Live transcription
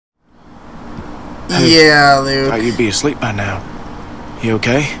Hey, yeah, Luke. thought you'd be asleep by now. You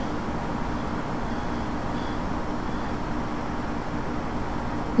okay?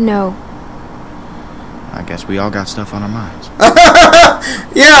 No. I guess we all got stuff on our minds.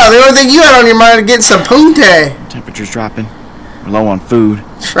 Yeah, the only thing you had on your mind is getting some punte. Temperature's dropping. We're low on food.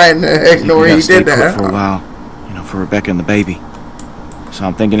 Trying to ignore you did that. For a while, you know, for Rebecca and the baby. So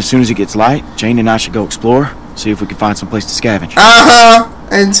I'm thinking as soon as it gets light, Jane and I should go explore, see if we can find some place to scavenge.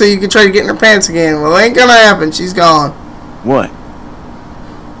 And so you can try to get in her pants again. Well, ain't gonna happen. She's gone. What?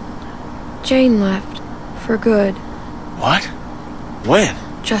 Jane left. For good. What? When?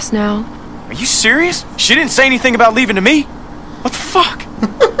 Just now. Are you serious? She didn't say anything about leaving to me? What the fuck?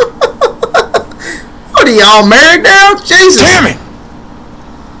 What are y'all married now? Jesus. Damn it!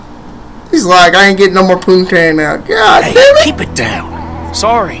 He's like, I ain't getting no more poontang now. God Hey, damn it. keep it down.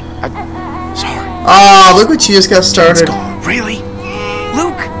 Sorry. Sorry. Oh, look what you just got started. Really?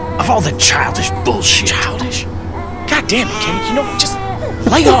 Luke? Of all the childish bullshit. Childish? God damn it, Kenny. You know what? Just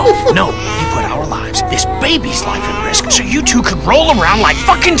lay off. No, you put our lives, this baby's life at risk, so you two could roll around like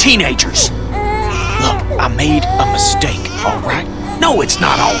fucking teenagers. Look, I made a mistake, alright? No, it's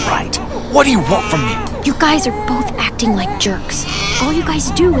not alright. What do you want from me? You guys are both acting like jerks. All you guys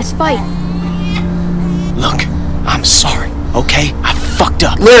do is fight. Look, I'm sorry, okay? I fucked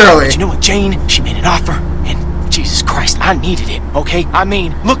up. Literally. But you know what, Jane? She made an offer, and Jesus Christ, I needed it, okay? I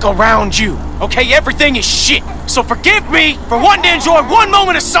mean, look around you, okay? Everything is shit. So forgive me for wanting to enjoy one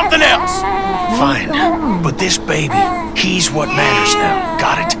moment of something else. Fine, but this baby, he's what matters now.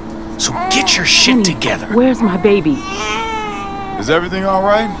 Got it? So get your shit together. Where's my baby? Is everything all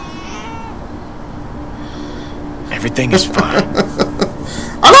right? Everything is fine.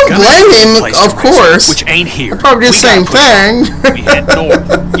 I don't blame him, of course. Which ain't here. I probably did the same thing. We head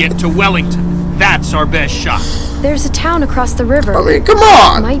north, get to Wellington. That's our best shot. There's a town across the river. I mean, come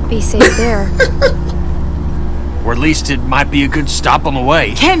on. Might be safe there. Or at least it might be a good stop on the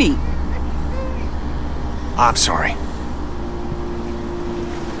way. Kenny! I'm sorry.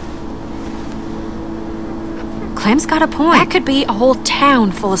 Clem's got a point. That could be a whole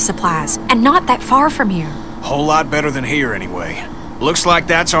town full of supplies, and not that far from here. Whole lot better than here, anyway. Looks like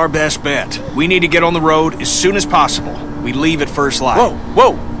that's our best bet. We need to get on the road as soon as possible. We leave at first light. Whoa,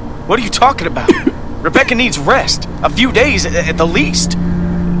 whoa. What are you talking about? Rebecca needs rest. A few days at the least.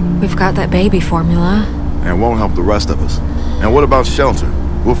 We've got that baby formula. And won't help the rest of us. And what about shelter?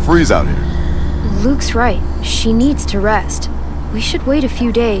 We'll freeze out here. Luke's right. She needs to rest. We should wait a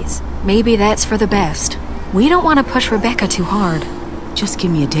few days. Maybe that's for the best. We don't want to push Rebecca too hard. Just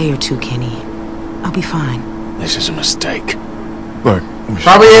give me a day or two, Kenny. I'll be fine. This is a mistake. Look,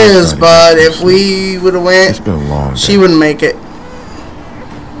 Probably is, but if we would have went, it's been a long day. she wouldn't make it.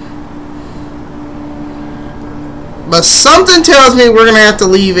 But something tells me we're gonna have to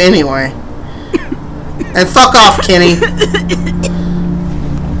leave anyway. And fuck off, Kenny.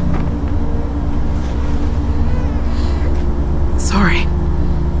 Sorry.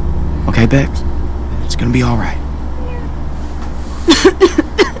 Okay, Bex? It's gonna be alright.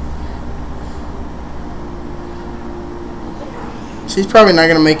 She's probably not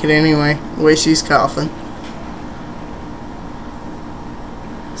gonna make it anyway, the way she's coughing.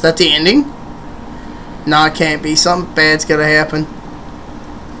 Is that the ending? No, it can't be. Something bad's gotta happen.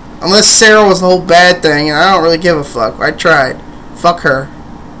 Unless Sarah was the whole bad thing, and I don't really give a fuck. I tried. Fuck her.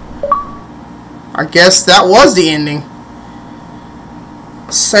 I guess that was the ending.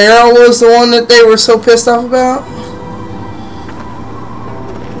 Sarah was the one that they were so pissed off about?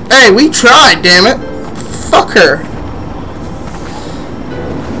 Hey, we tried, damn it. Fuck her.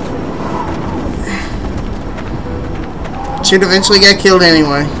 She'd eventually get killed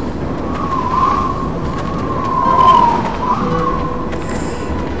anyway.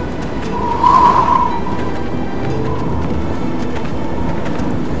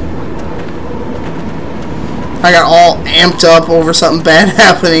 I got all amped up over something bad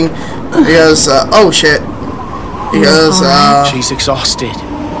happening because, oh shit. Because, She's exhausted.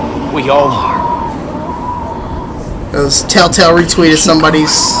 We all are. because Telltale retweeted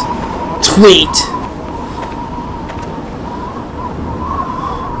somebody's tweet.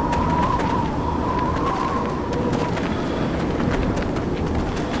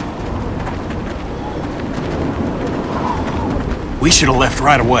 We should have left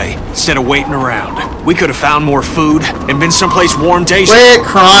right away, instead of waiting around. We could have found more food and been someplace warm days. Quit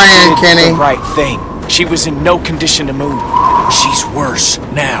crying, Kenny. The right thing. She was in no condition to move. She's worse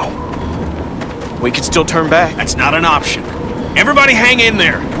now. We could still turn back. That's not an option. Everybody hang in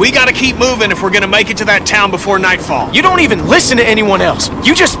there. We gotta keep moving if we're gonna make it to that town before nightfall. You don't even listen to anyone else.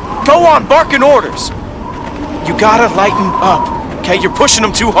 You just go on barking orders. You gotta lighten up. okay? You're pushing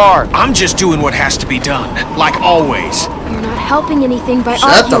them too hard. I'm just doing what has to be done, like always. You're not helping anything by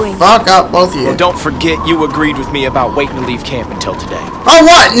Shut arguing. the fuck up, both of you. Well, don't forget you agreed with me about waiting to leave camp until today. Oh,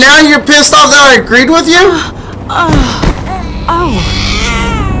 what? Now you're pissed off that I agreed with you? Oh.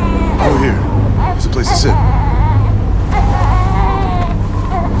 Over here. There's a place to sit.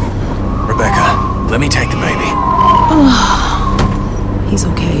 Rebecca, let me take the baby. He's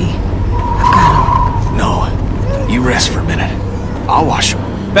okay. I've got him. No, you rest for a minute. I'll wash him.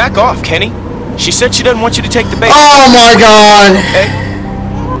 Back off, Kenny. She said she doesn't want you to take the baby. Oh my god. Hey,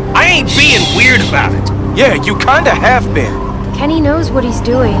 I ain't being weird about it. Yeah, you kinda have been. Kenny knows what he's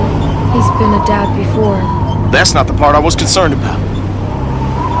doing. He's been a dad before. That's not the part I was concerned about.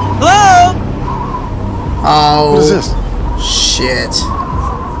 Hello? Oh. What is this? Shit.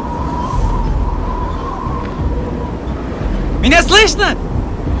 Меня слышно?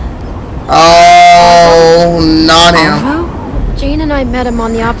 Oh, not him. Arvo? Jane and I met him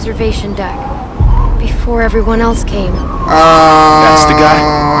on the observation deck. Before everyone else came. That's the guy?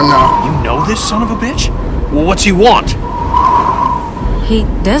 No. You know this son of a bitch? Well, what's he want? He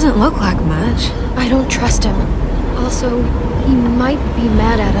doesn't look like much. I don't trust him. Also, he might be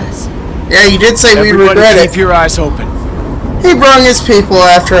mad at us. Yeah, you did say we'd Everybody regret keep it. your eyes open. He brung his people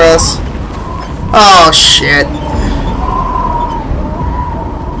after us. Oh, shit.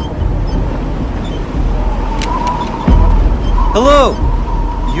 Hello!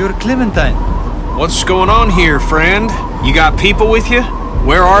 You're Clementine. What's going on here, friend? You got people with you?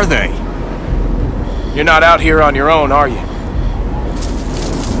 Where are they? You're not out here on your own, are you?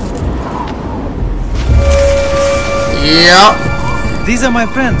 Yep. These are my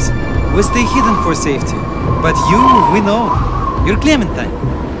friends. We stay hidden for safety. But you, we know. You're Clementine.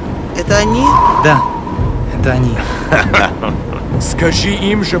 Это они? Да, это они. Скажи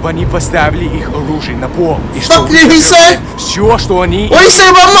им, чтобы они поставили их оружие на пол. И Fuck did he say? все, что они... What did he say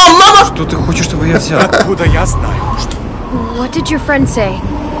about my mama? Что ты хочешь, чтобы я взял? Откуда я знаю? What did your friend say?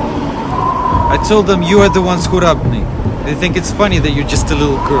 I told them you are the ones who robbed me. They think it's funny that you're just a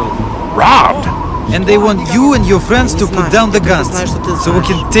little girl. Robbed? And they want you and your friends to put down the guns so we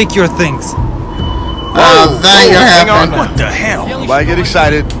can take your things. Oh, that ain't gonna Hang on, happen. what the hell? Nobody get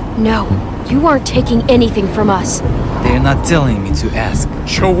excited. No, you aren't taking anything from us. They're not telling me to ask.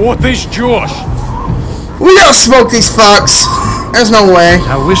 Чего ты ждешь? We gotta smoke these fucks. There's no way.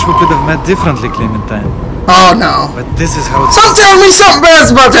 I wish we could have met differently, Clementine. Oh no. But this is how it's... Stop telling me something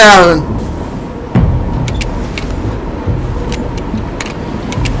bad's about to happen.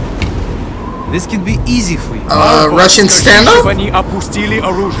 This can be easy for you. Russian Скажи, stand-up? чтобы они опустили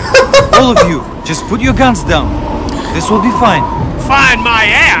оружие. All of you, just put your guns down. This will be fine. Find my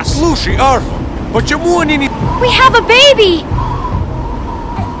ass! Слушай, Арфа, почему они не... We have a baby!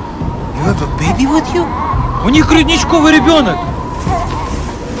 You have a baby with you? У них грудничковый ребенок.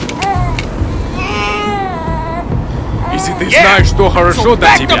 Если ты знаешь, что хорошо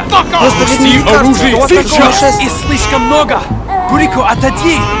для тебя, Просто опусти ведь мне оружие кажется, у вас такого сейчас. шествия. Их слишком много! Бурико,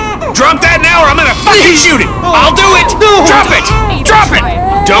 отойди! Drop that now or I'm gonna fucking shoot it! I'll do it! Drop it! Drop it!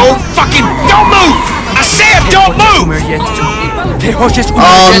 Don't move! I said don't move! Ты хочешь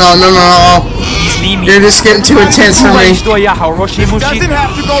Oh no, no, no. You're just getting too intense for me. что я хороший мужчина?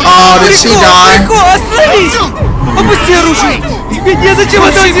 Oh, did she die? Остановись! Опусти оружие! Тебе незачем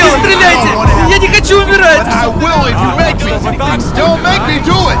это делать! Не стреляйте! Я не хочу умирать! I will if you make me. Don't make me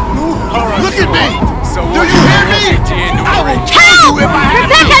do it. Look at me. Do you hear me? I will kill you if I have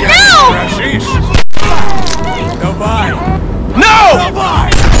Rebecca, no! Давай! No!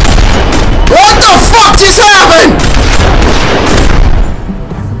 What the fuck just happened?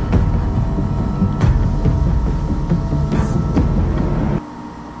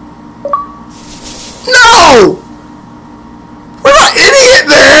 No! We're not idiot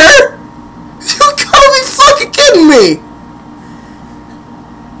there! You gotta be fucking kidding me!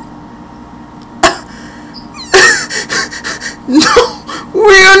 No!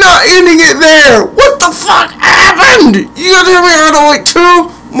 We are not ending it there! What the fuck happened? You gotta tell me I had to wait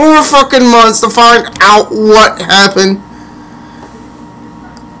 2 more fucking months to find out what happened.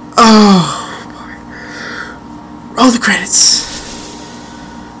 Oh. Roll the credits.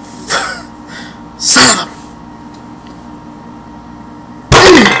 Son of a...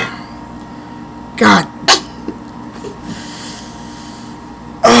 God.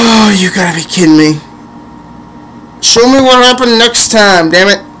 Oh, you gotta be kidding me. Show me what happened next time, damn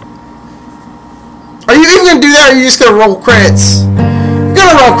it. Are you even gonna do that or are you just gonna roll credits? You're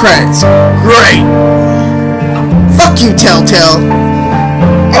gonna roll credits. Great. Fuck you, Telltale.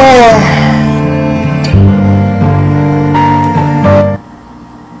 Oh.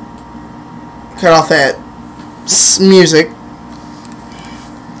 Cut off that music.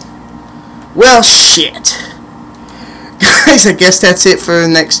 Well, shit. Guys, I guess that's it for the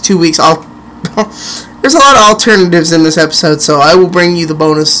next 2 weeks. There's a lot of alternatives in this episode, so I will bring you the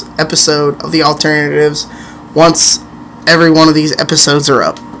bonus episode of the alternatives once every one of these episodes are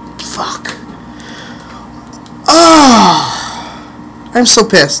up. Fuck. Oh, I'm so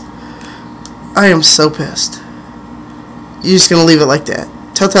pissed. I am so pissed. You're just gonna leave it like that.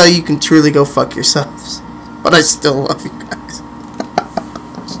 Telltale, you can truly go fuck yourselves. But I still love you guys.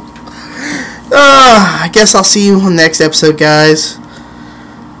 I guess I'll see you on the next episode, guys.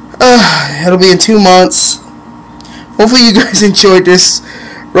 It'll be in 2 months. Hopefully you guys enjoyed this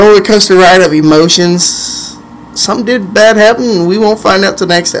roller coaster ride of emotions. Something did bad happen, and we won't find out till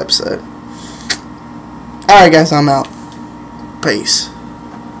next episode. Alright, guys, I'm out. Peace.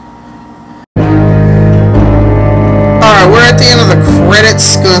 Alright, we're at the end of the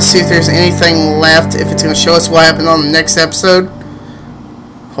credits. Gonna see if there's anything left. If it's gonna show us what happened on the next episode.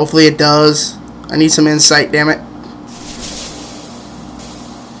 Hopefully it does. I need some insight, damn it.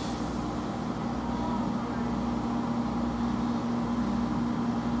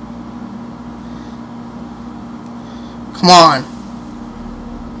 Come on.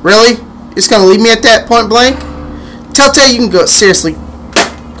 Really? You're just gonna leave me at that point blank? Telltale, you can go. Seriously.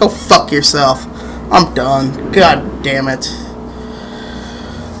 Go fuck yourself. I'm done. God damn it.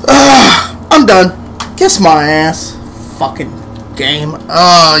 I'm done. Kiss my ass. Fucking game.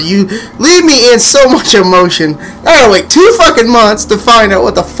 You leave me in so much emotion. I gotta wait 2 fucking months to find out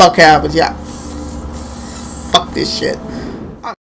what the fuck happens. Yeah. Fuck this shit.